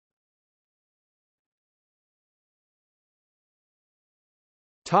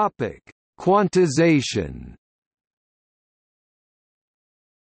Quantization.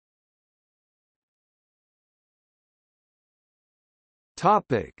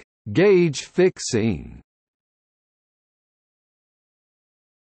 Gauge fixing.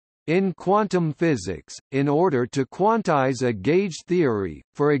 In quantum physics, in order to quantize a gauge theory,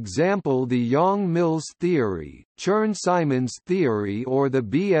 for example the Yang-Mills theory, Chern-Simons theory or the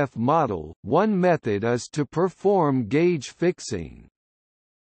BF model, one method is to perform gauge fixing.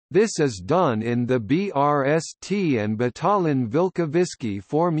 This is done in the BRST and Batalin-Vilkovisky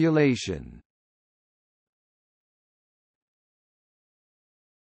formulation.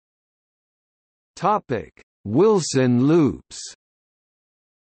 Wilson loops.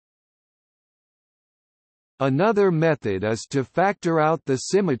 Another method is to factor out the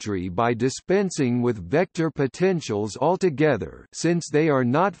symmetry by dispensing with vector potentials altogether since they are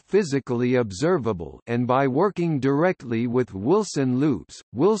not physically observable and by working directly with Wilson loops,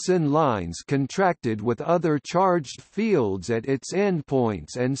 Wilson lines contracted with other charged fields at its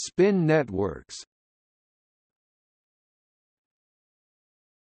endpoints and spin networks.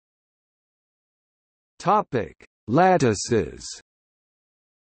 Lattices.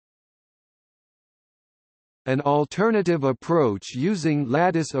 An alternative approach using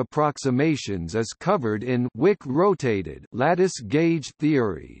lattice approximations is covered in Wick-rotated lattice gauge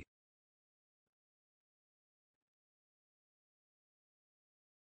theory.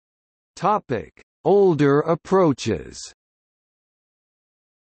 Older approaches.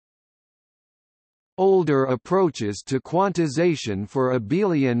 Older approaches to quantization for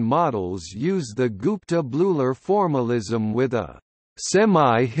abelian models use the Gupta-Bleuler formalism with a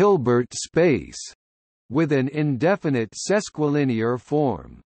semi-Hilbert space with an indefinite sesquilinear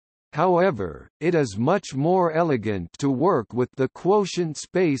form. However, it is much more elegant to work with the quotient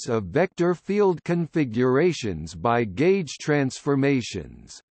space of vector field configurations by gauge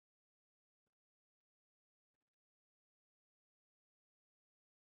transformations.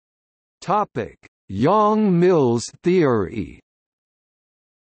 Yang-Mills theory.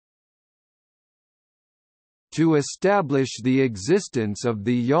 To establish the existence of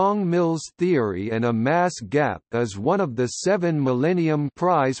the Yang-Mills theory and a mass gap is one of the 7 Millennium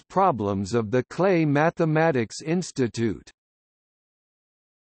Prize problems of the Clay Mathematics Institute.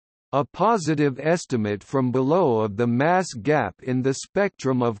 A positive estimate from below of the mass gap in the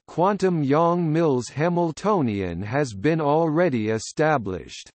spectrum of quantum Yang-Mills Hamiltonian has been already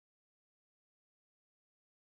established.